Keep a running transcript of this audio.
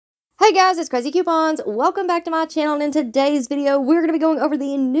Hey guys, it's Craz-E Coupons. Welcome back to my channel, and in today's video, we're going to be going over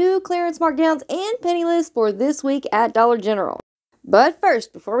the new clearance markdowns and penny list for this week at Dollar General. But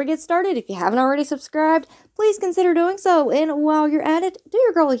first, before we get started, if you haven't already subscribed, please consider doing so. And while you're at it, do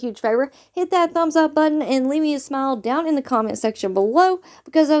your girl a huge favor, hit that thumbs up button and leave me a smile down in the comment section below,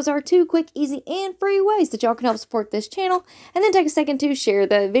 because those are two quick, easy, and free ways that y'all can help support this channel. And then take a second to share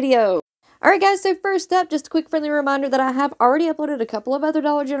the video. Alright guys, so first up, just a quick friendly reminder that I have already uploaded a couple of other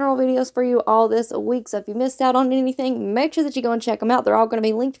Dollar General videos for you all this week, so if you missed out on anything, make sure that you go and check them out. They're all going to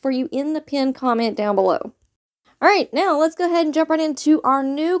be linked for you in the pinned comment down below. Alright, now let's go ahead and jump right into our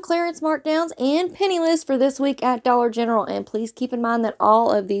new clearance markdowns and penny list for this week at Dollar General. And please keep in mind that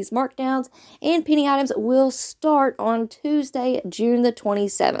all of these markdowns and penny items will start on Tuesday, June the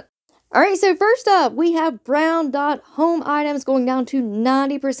 27th. Alright, so first up, we have brown dot home items going down to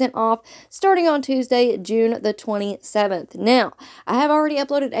 90% off starting on Tuesday, June the 27th. Now, I have already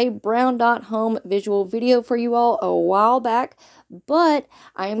uploaded a brown dot home visual video for you all a while back, but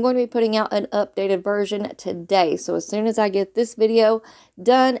I am going to be putting out an updated version today. So as soon as I get this video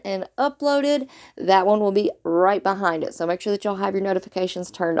done and uploaded, that one will be right behind it. So make sure that y'all have your notifications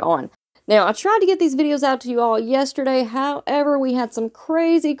turned on. Now, I tried to get these videos out to you all yesterday. However, we had some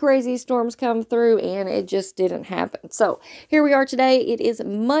crazy storms come through and it just didn't happen. So here we are today. It is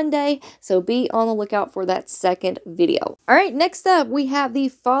Monday, so be on the lookout for that second video. All right, next up, we have the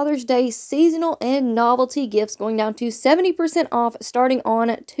Father's Day seasonal and novelty gifts going down to 70% off starting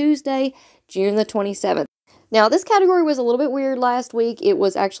on Tuesday, June the 27th. Now, this category was a little bit weird last week. It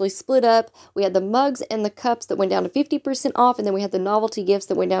was actually split up. We had the mugs and the cups that went down to 50% off, and then we had the novelty gifts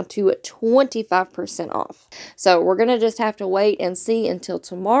that went down to 25% off. So we're going to just have to wait and see until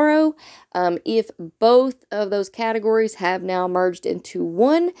tomorrow if both of those categories have now merged into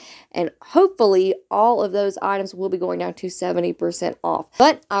one, and hopefully all of those items will be going down to 70% off.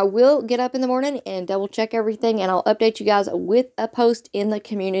 But I will get up in the morning and double check everything, and I'll update you guys with a post in the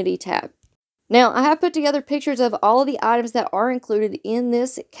community tab. Now, I have put together pictures of all of the items that are included in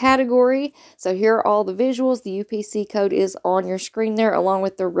this category. So here are all the visuals. The UPC code is on your screen there along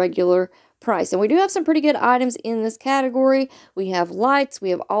with the regular price. And we do have some pretty good items in this category. We have lights.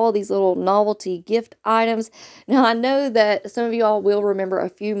 We have all of these little novelty gift items. Now, I know that some of you all will remember a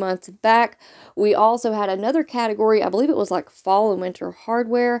few months back, we also had another category, I believe it was like fall and winter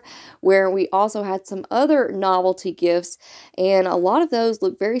hardware, where we also had some other novelty gifts. And a lot of those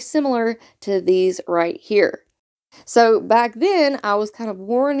look very similar to these right here. So back then, I was kind of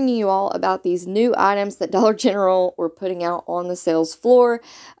warning you all about these new items that Dollar General were putting out on the sales floor.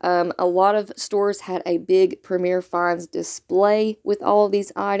 A lot of stores had a big Premier Finds display with all of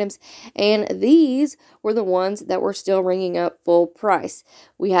these items, and these were the ones that were still ringing up full price.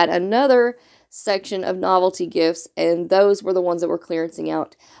 We had another section of novelty gifts, and those were the ones that were clearancing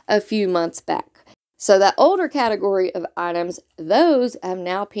out a few months back. So that older category of items, those have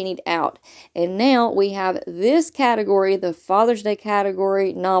now pennied out. And now we have this category, the Father's Day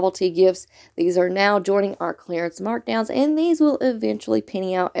category, novelty gifts. These are now joining our clearance markdowns, and these will eventually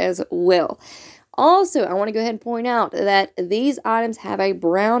penny out as well. Also, I want to go ahead and point out that these items have a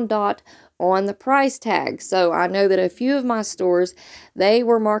brown dot on the price tag. So I know that a few of my stores, they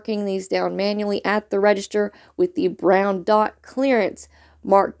were marking these down manually at the register with the brown dot clearance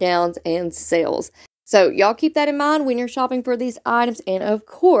markdowns and sales. So y'all keep that in mind when you're shopping for these items, and of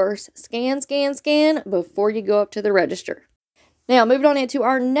course, scan before you go up to the register. Now, moving on into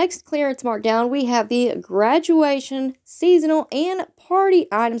our next clearance markdown, we have the graduation, seasonal, and party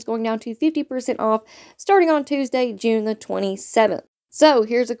items going down to 50% off starting on Tuesday, June the 27th. So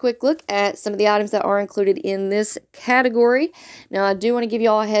here's a quick look at some of the items that are included in this category. Now, I do want to give you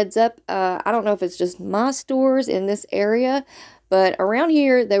all a heads up. I don't know if it's just my stores in this area, but around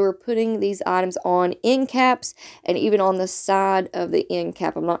here, they were putting these items on end caps and even on the side of the end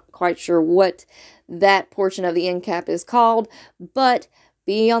cap. I'm not quite sure what that portion of the end cap is called, but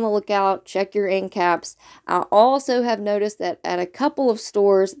be on the lookout, check your end caps. I also have noticed that at a couple of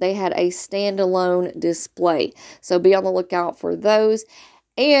stores, they had a standalone display. So be on the lookout for those.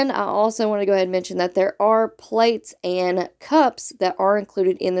 And I also want to go ahead and mention that there are plates and cups that are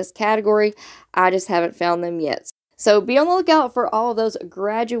included in this category. I just haven't found them yet. So be on the lookout for all of those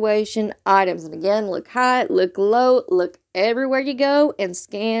graduation items. And again, look high, look low, look everywhere you go, and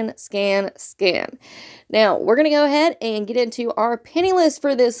scan. Now, we're going to go ahead and get into our penny list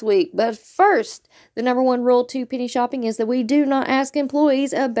for this week. But first, the #1 rule to penny shopping is that we do not ask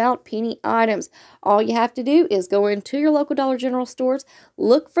employees about penny items. All you have to do is go into your local Dollar General stores,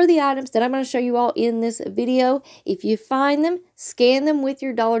 look for the items that I'm going to show you all in this video. If you find them, scan them with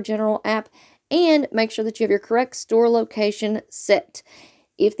your Dollar General app, and make sure that you have your correct store location set.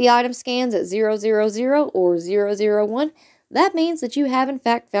 If the item scans at 000 or 001, that means that you have in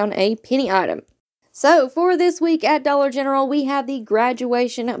fact found a penny item. So for this week at Dollar General, we have the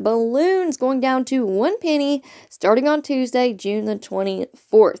graduation balloons going down to 1 penny starting on Tuesday, June the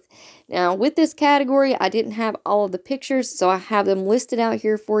 24th. Now with this category, I didn't have all of the pictures, so I have them listed out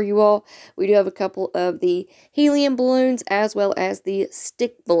here for you all. We do have a couple of the helium balloons as well as the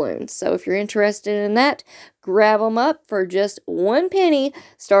stick balloons. So if you're interested in that, grab them up for just 1 penny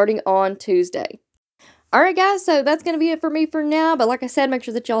starting on Tuesday. Alright guys, so that's going to be it for me for now, but like I said, make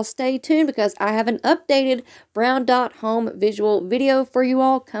sure that y'all stay tuned because I have an updated brown dot home visual video for you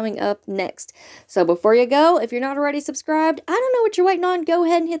all coming up next. So before you go, if you're not already subscribed, I don't know what you're waiting on, go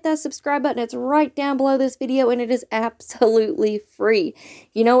ahead and hit that subscribe button. It's right down below this video and it is absolutely free.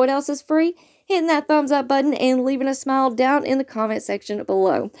 You know what else is free? Hitting that thumbs up button and leaving a smile down in the comment section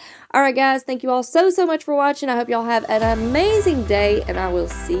below. Alright guys, thank you all so much for watching. I hope y'all have an amazing day and I will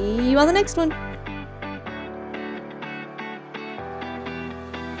see you on the next one.